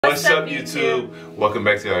What's up, YouTube? Welcome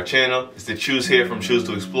back to our channel. It's the Choose here from Choose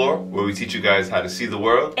to Explore, where we teach you guys how to see the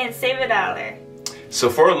world and save a dollar. So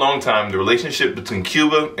for a long time, the relationship between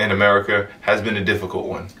Cuba and America has been a difficult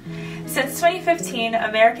one. Since 2015,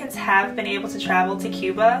 Americans have been able to travel to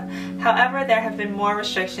Cuba. However, there have been more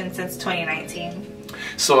restrictions since 2019.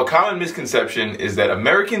 So a common misconception is that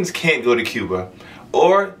Americans can't go to Cuba,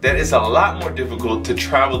 or that it's a lot more difficult to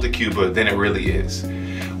travel to Cuba than it really is.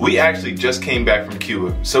 We actually just came back from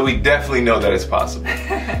Cuba, so we definitely know that it's possible.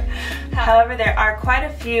 However, there are quite a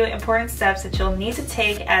few important steps that you'll need to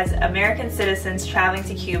take as American citizens traveling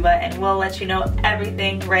to Cuba, and we'll let you know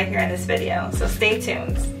everything right here in this video, so stay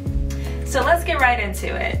tuned. So let's get right into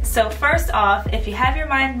it. So first off, if you have your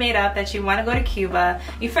mind made up that you want to go to Cuba,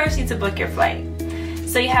 you first need to book your flight.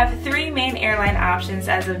 So you have three main airline options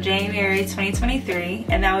as of January 2023,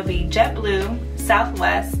 and that would be JetBlue,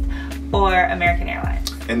 Southwest, or American Airlines.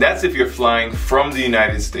 And that's if you're flying from the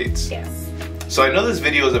United States. Yes. So I know this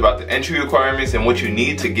video is about the entry requirements and what you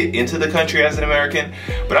need to get into the country as an American,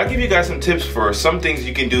 but I'll give you guys some tips for some things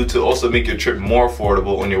you can do to also make your trip more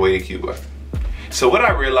affordable on your way to Cuba. So what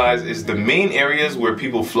I realized is the main areas where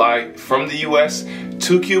people fly from the US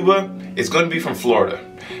to Cuba is going to be from Florida.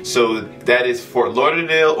 So that is Fort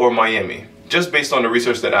Lauderdale or Miami, just based on the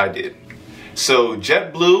research that I did. So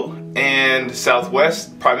JetBlue and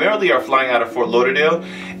Southwest primarily are flying out of Fort Lauderdale,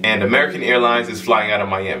 and American Airlines is flying out of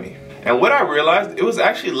Miami. And what I realized, it was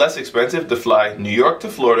actually less expensive to fly New York to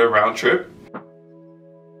Florida round trip,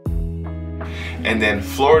 and then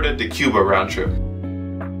Florida to Cuba round trip,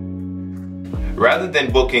 rather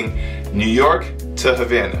than booking New York to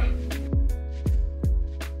Havana.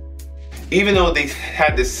 Even though they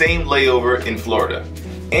had the same layover in Florida.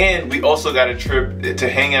 And we also got a trip to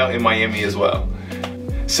hang out in Miami as well.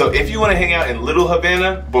 So if you want to hang out in Little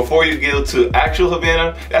Havana before you go to actual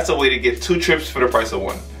Havana, that's a way to get two trips for the price of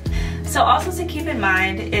one. So also to keep in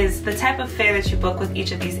mind is the type of fare that you book with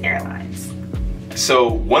each of these airlines. So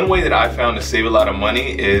one way that I found to save a lot of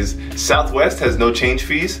money is Southwest has no change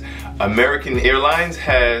fees, American Airlines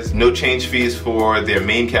has no change fees for their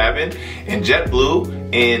main cabin, and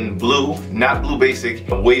JetBlue in Blue, not Blue Basic,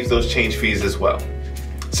 waives those change fees as well.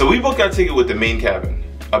 So we booked our ticket with the main cabin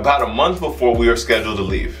about a month before we were scheduled to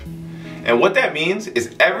leave. And what that means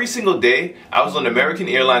is every single day I was on the American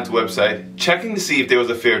Airlines website checking to see if there was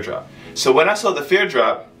a fare drop. So when I saw the fare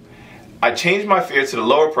drop, I changed my fare to the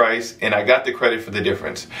lower price and I got the credit for the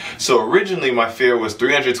difference. So originally my fare was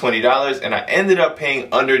 $320 and I ended up paying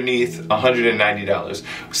underneath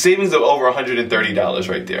 $190. Savings of over $130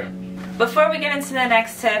 right there. Before we get into the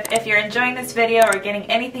next tip, if you're enjoying this video or getting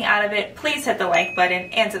anything out of it, please hit the like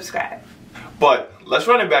button and subscribe. But let's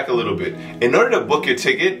run it back a little bit. In order to book your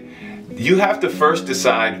ticket, you have to first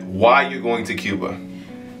decide why you're going to Cuba.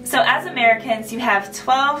 So as Americans, you have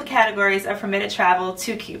 12 categories of permitted travel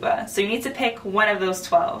to Cuba. So you need to pick one of those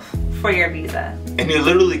 12 for your visa. And you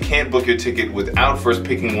literally can't book your ticket without first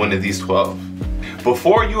picking one of these 12.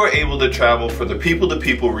 Before you were able to travel for the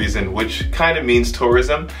people-to-people reason, which kind of means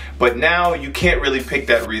tourism, but now you can't really pick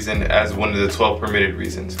that reason as one of the 12 permitted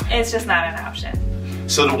reasons. It's just not an option.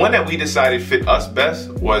 So the one that we decided fit us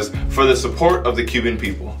best was for the support of the Cuban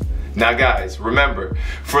people. Now guys, remember,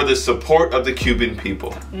 for the support of the Cuban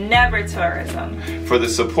people. Never tourism. For the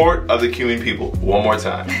support of the Cuban people. One more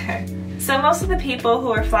time. So most of the people who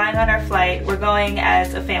were flying on our flight were going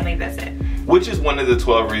as a family visit, which is one of the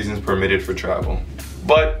 12 reasons permitted for travel.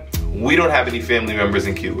 But we don't have any family members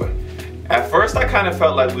in Cuba. At first I kind of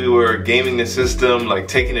felt like we were gaming the system, like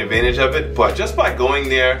taking advantage of it, but just by going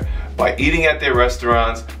there, by eating at their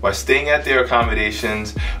restaurants, by staying at their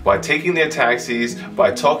accommodations, by taking their taxis,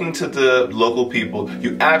 by talking to the local people,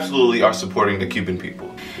 you absolutely are supporting the Cuban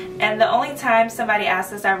people. And the only time somebody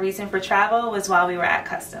asked us our reason for travel was while we were at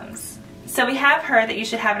customs. So we have heard that you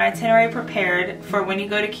should have an itinerary prepared for when you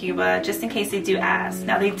go to Cuba, just in case they do ask.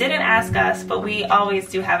 Now they didn't ask us, but we always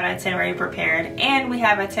do have an itinerary prepared, and we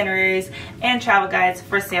have itineraries and travel guides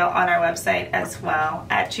for sale on our website as well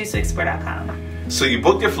at choosetoexplore.com. So you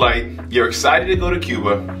booked your flight, you're excited to go to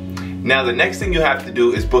Cuba. Now the next thing you have to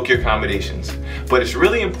do is book your accommodations. But it's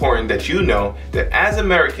really important that you know that as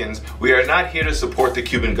Americans, we are not here to support the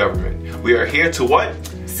Cuban government. We are here to what?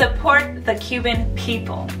 Support the Cuban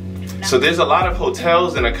people. So there's a lot of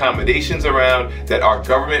hotels and accommodations around that are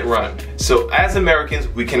government run. So as Americans,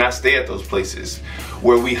 we cannot stay at those places.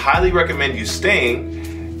 Where we highly recommend you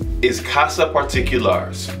staying is Casa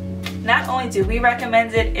Particulares. Not only do we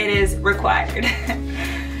recommend it, it is required.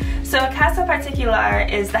 So a Casa Particular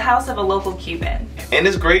is the house of a local Cuban. And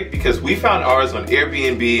it's great because we found ours on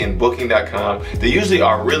Airbnb and Booking.com. They usually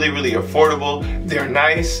are really affordable, they're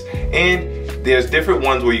nice, and there's different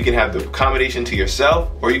ones where you can have the accommodation to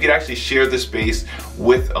yourself, or you can actually share the space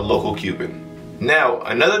with a local Cuban. Now,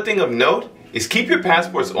 another thing of note is keep your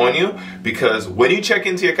passports on you, because when you check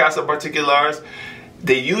into your Casa Particulars,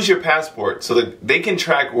 they use your passport so that they can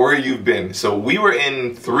track where you've been. So we were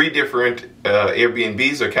in 3 different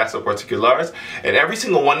Airbnbs or Casa Particulars, and every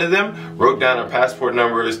single one of them wrote down our passport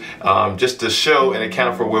numbers just to show and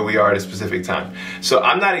account for where we are at a specific time. So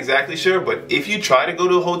I'm not exactly sure, but if you try to go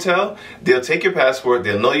to a hotel, they'll take your passport,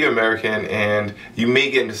 they'll know you're American, and you may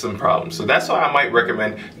get into some problems. So that's why I might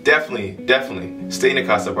recommend definitely stay in a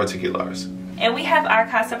Casa Particulars. And we have our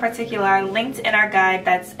Casa Particular linked in our guide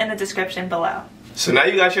that's in the description below. So now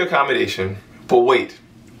you got your accommodation, but wait,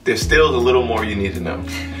 there's still a little more you need to know.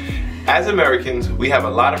 As Americans, we have a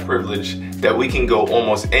lot of privilege that we can go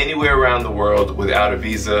almost anywhere around the world without a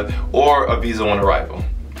visa or a visa on arrival.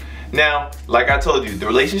 Now, like I told you, the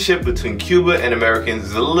relationship between Cuba and Americans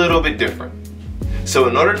is a little bit different. So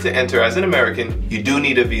in order to enter as an American, you do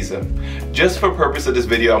need a visa. Just for purpose of this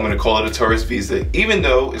video, I'm going to call it a tourist visa, even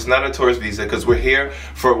though it's not a tourist visa because we're here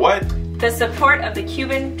for what? The support of the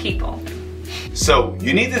Cuban people. So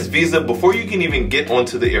you need this visa before you can even get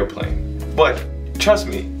onto the airplane. But trust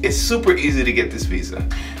me, it's super easy to get this visa.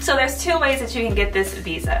 So there's 2 ways that you can get this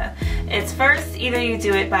visa. It's first, either you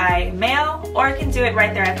do it by mail or you can do it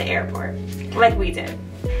right there at the airport, like we did.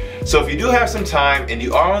 So if you do have some time and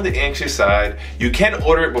you are on the anxious side, you can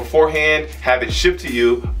order it beforehand, have it shipped to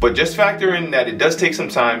you, but just factor in that it does take some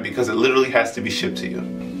time because it literally has to be shipped to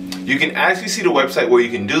you. You can actually see the website where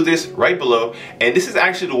you can do this right below, and this is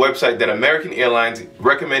actually the website that American Airlines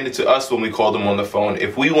recommended to us when we called them on the phone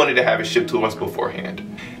if we wanted to have it shipped to us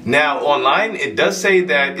beforehand. Now online it does say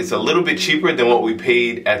that it's a little bit cheaper than what we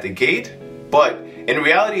paid at the gate, but in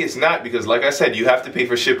reality it's not, because like I said, you have to pay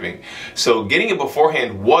for shipping. So getting it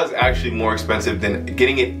beforehand was actually more expensive than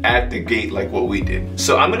getting it at the gate like what we did.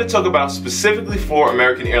 So I'm going to talk about specifically for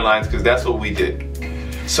American Airlines because that's what we did.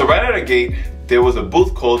 So right at the gate, there was a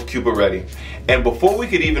booth called Cuba Ready. And before we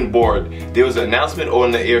could even board, there was an announcement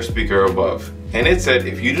on the air speaker above. And it said,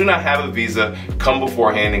 if you do not have a visa, come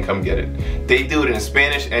beforehand and come get it. They do it in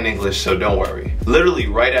Spanish and English, so don't worry. Literally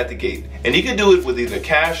right at the gate. And you can do it with either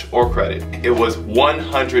cash or credit. It was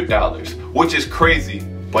 $100, which is crazy,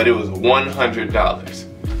 but it was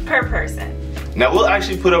 $100. Per person. Now we'll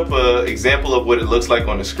actually put up an example of what it looks like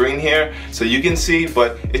on the screen here so you can see,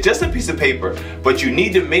 but it's just a piece of paper. But you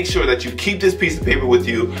need to make sure that you keep this piece of paper with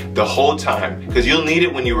you the whole time, because you'll need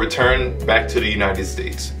it when you return back to the United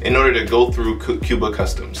States in order to go through Cuba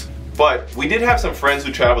customs. But we did have some friends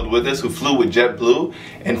who traveled with us who flew with JetBlue,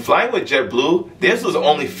 and flying with JetBlue, theirs was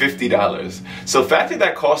only $50. So factor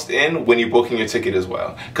that cost in when you're booking your ticket as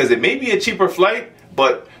well, because it may be a cheaper flight,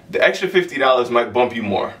 but the extra $50 might bump you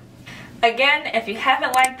more. Again, if you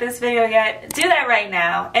haven't liked this video yet, do that right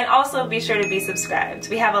now, and also be sure to be subscribed.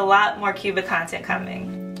 We have a lot more Cuba content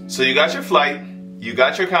coming. So you got your flight, you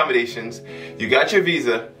got your accommodations, you got your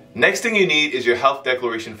visa. Next thing you need is your health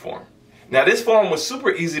declaration form. Now this form was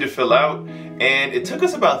super easy to fill out, and it took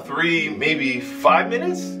us about 3, maybe 5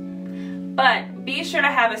 minutes. But be sure to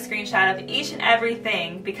have a screenshot of each and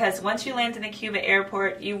everything, because once you land in the Cuba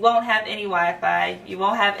airport, you won't have any Wi-Fi, you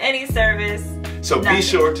won't have any service. So be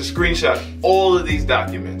sure to screenshot all of these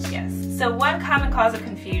documents. Yes. So one common cause of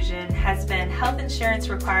confusion has been health insurance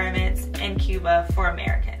requirements in Cuba for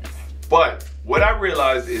Americans. But what I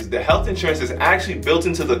realized is the health insurance is actually built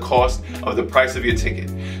into the cost of the price of your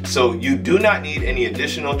ticket. So you do not need any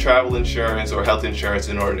additional travel insurance or health insurance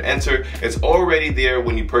in order to enter. It's already there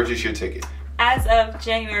when you purchase your ticket. As of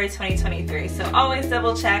January 2023, so always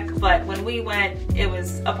double check, but when we went, it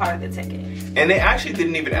was a part of the ticket. And they actually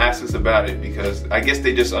didn't even ask us about it because I guess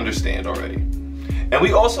they just understand already. And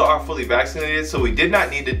we also are fully vaccinated, so we did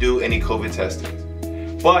not need to do any COVID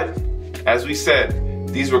testing. But as we said,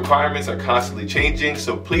 these requirements are constantly changing,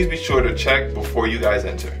 so please be sure to check before you guys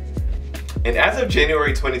enter. And as of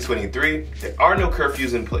January 2023, there are no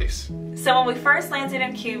curfews in place. So when we first landed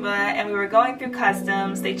in Cuba and we were going through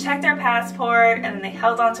customs, they checked our passport and then they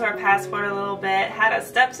held onto our passport a little bit, had us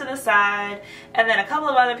step to the side, and then a couple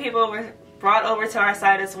of other people were brought over to our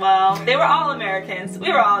side as well. They were all Americans.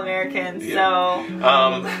 We were all Americans, yeah.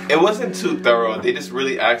 So... it wasn't too thorough. They just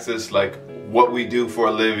really asked us like what we do for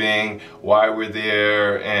a living, why we're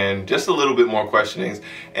there, and just a little bit more questionings.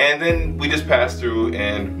 And then we just passed through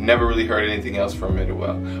and never really heard anything else from it as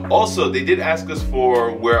well. Also, they did ask us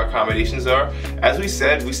for where our accommodations are. As we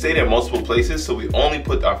said, we stayed at multiple places, so we only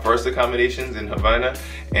put our first accommodations in Havana,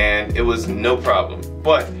 and it was no problem.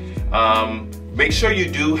 But make sure you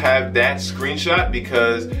do have that screenshot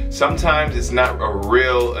because sometimes it's not a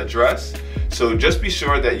real address. So just be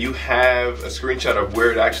sure that you have a screenshot of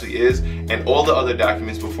where it actually is and all the other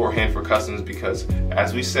documents beforehand for customs, because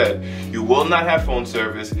as we said, you will not have phone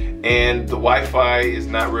service and the Wi-Fi is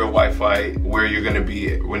not real Wi-Fi where you're gonna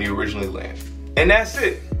be when you originally land. And that's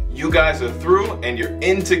it. You guys are through and you're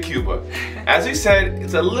into Cuba. As we said,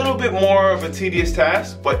 it's a little bit more of a tedious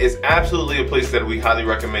task, but it's absolutely a place that we highly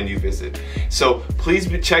recommend you visit. So please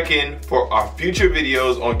check in for our future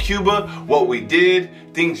videos on Cuba, what we did,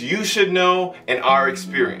 things you should know, and our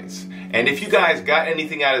experience. And if you guys got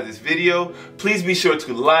anything out of this video, please be sure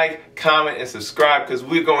to like, comment, and subscribe, because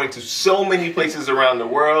we're going to so many places around the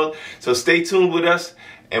world. So stay tuned with us,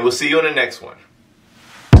 and we'll see you on the next one.